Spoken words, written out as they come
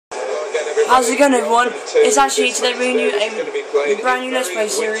How's it going, everyone? It's actually today bringing you a brand new Let's Play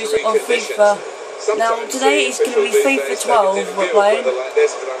series of FIFA. Now today it's going to be FIFA 12 we're playing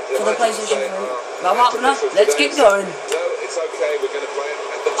for the PlayStation 3. But apart from that, let's get going.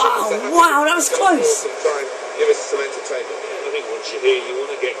 Oh wow, that was close. Give us some entertainment. I think once you're here, you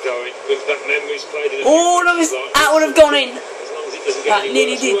want to get going. With that memories played in a that would have gone in. As long as it doesn't get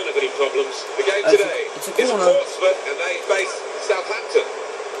any worse, we won't have any problems. The game today is Portsmouth, and they face Southampton.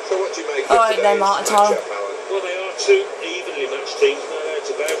 So what do you make of today's matchup, Alan? Well, they are two evenly matched teams, no doubt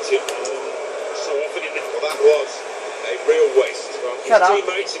about it. So often in the... Well, that was a real waste. Well, his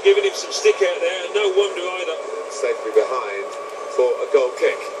teammates are giving him some stick out there, and no wonder either. Safely behind for a goal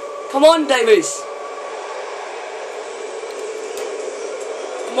kick. Come on, Davis.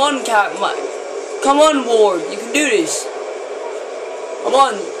 Come on, Cat. Come on, Ward. You can do this. Come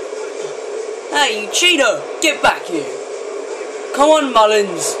on. Hey, you cheater. Get back here. Come on,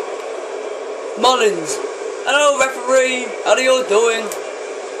 Mullins. Mullins. Hello, referee. How are you doing?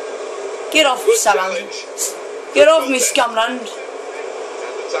 Get off, Scumland. Get off me, Scumland.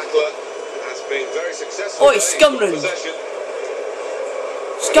 And the tackler has been very successful. Oi, Scumland.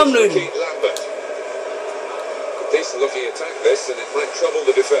 Scumland. Decent looking attack this, and it might trouble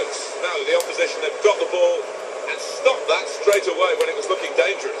the defence. Now the opposition have got the ball and stopped that straight away when it was looking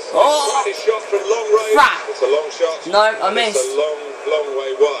dangerous. Oh, a shot from long range. It's a long shot. No, I missed. It's a long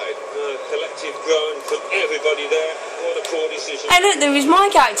way wide. Collective groan from everybody there. What a poor decision. Hey, look, there is my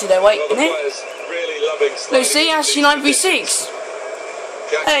character there. Wait, well, the players really loving. Look, see, Ashley 9v6.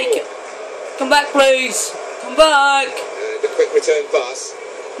 Hey, come back, please. Come back. And a quick return pass.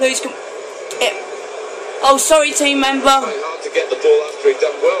 Please come. Yeah. Oh, sorry, team member. It's hard to get the ball after he'd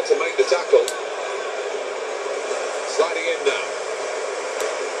done well to make the tackle. Sliding in now.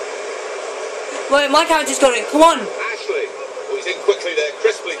 Wait, my character's got it. Come on. Ashley. Oh, he's in quickly there,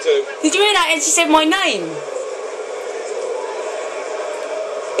 crisply too. Did you hear that? He said my name.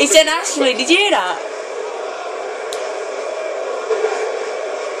 He said Ashley. Did you hear that?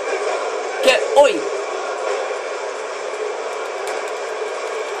 Get oi.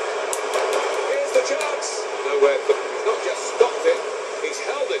 Chance. Nowhere, but he's not just stopped it, he's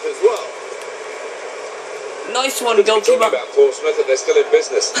held it as well. Nice one, goalkeeper. Talking about Portsmouth, that they're still in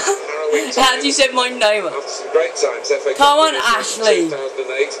business. How did you say my name? After some great times, FA Come on, Ashley.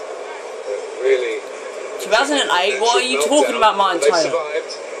 2008. Really. 2008? What are you talking about, my entire? They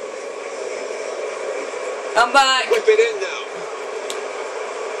survived. I'm back. Whip it in now.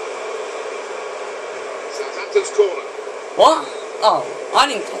 Southampton's corner. What? Oh, I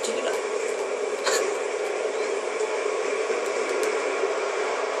didn't touch it.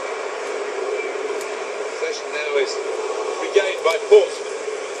 Now is regained by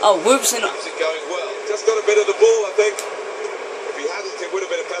Portsmouth. Oh, whoops! And keeps it going well. Just got a bit of the ball, I think. If he hadn't, it would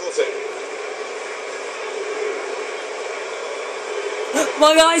have been a penalty.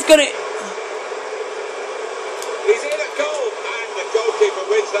 My guy's got it. He's in at goal, and the goalkeeper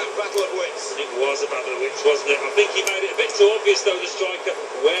wins that battle of wits. It was a battle of wits, wasn't it? I think he made it a bit too obvious, though, the striker,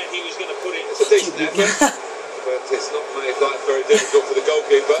 where he was going to put it. It's a decent effort, but it's not made life very difficult for the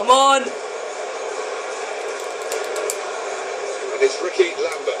goalkeeper. Come on. It's Ricky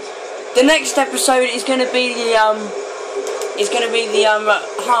Lambert. The next episode is going to be the half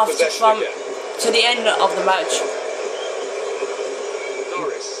to the end of the match.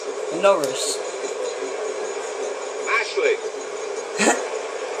 Norris. Ashley.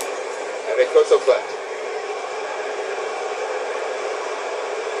 Eric Kotoflet.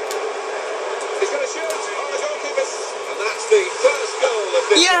 He's going to shoot on the goalkeepers, and that's the first goal of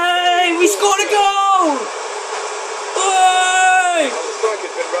this. Yay! We scored a goal! Well, the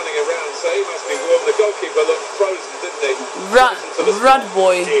striker's been running around, so he must be warm. The goalkeeper looked frozen, didn't he? Rud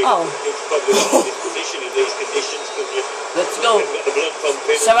boy. Oh. It's probably not his position in these conditions. Let's go.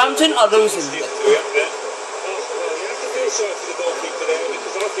 Southampton are losing. Well, you have to feel sorry for the goalkeeper there,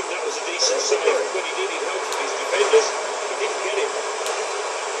 because I think that was a decent save. When he needed help from his defenders, he didn't get it.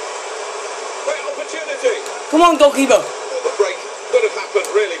 Great opportunity. Come on, goalkeeper. Well, the break could have happened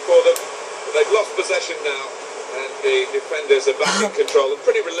really for them, but they've lost possession now. And the defenders are back in control and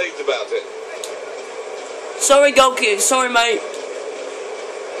pretty relieved about it. Sorry, goalkeeper. Sorry, mate.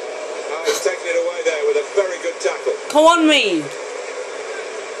 He's taken it away there with a very good tackle. Come on, me.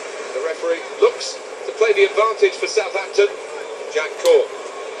 The referee looks to play the advantage for Southampton. Jack Cork.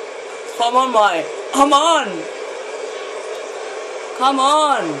 Come on, mate. Come on. Come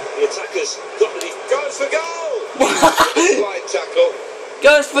on. The attacker's got the... Goes for goal! Slide tackle.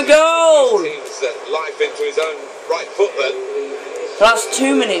 Goes for goal! Teams life into his own right foot then. Last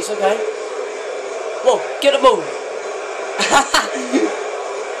 2 minutes, okay. Whoa, get the ball.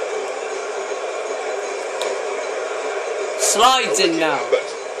 slides in now.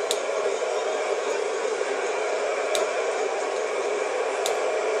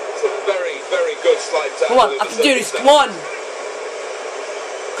 It's a very, very good slide tackle. Come on, I can do this. Come on.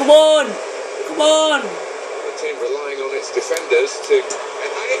 Come on. Come on. The team relying on its defenders to...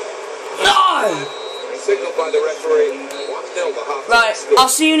 No! Signalled by the referee. 1-0 the half. Right, I'll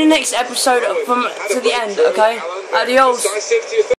see you in the next episode from to the end, okay? Adios.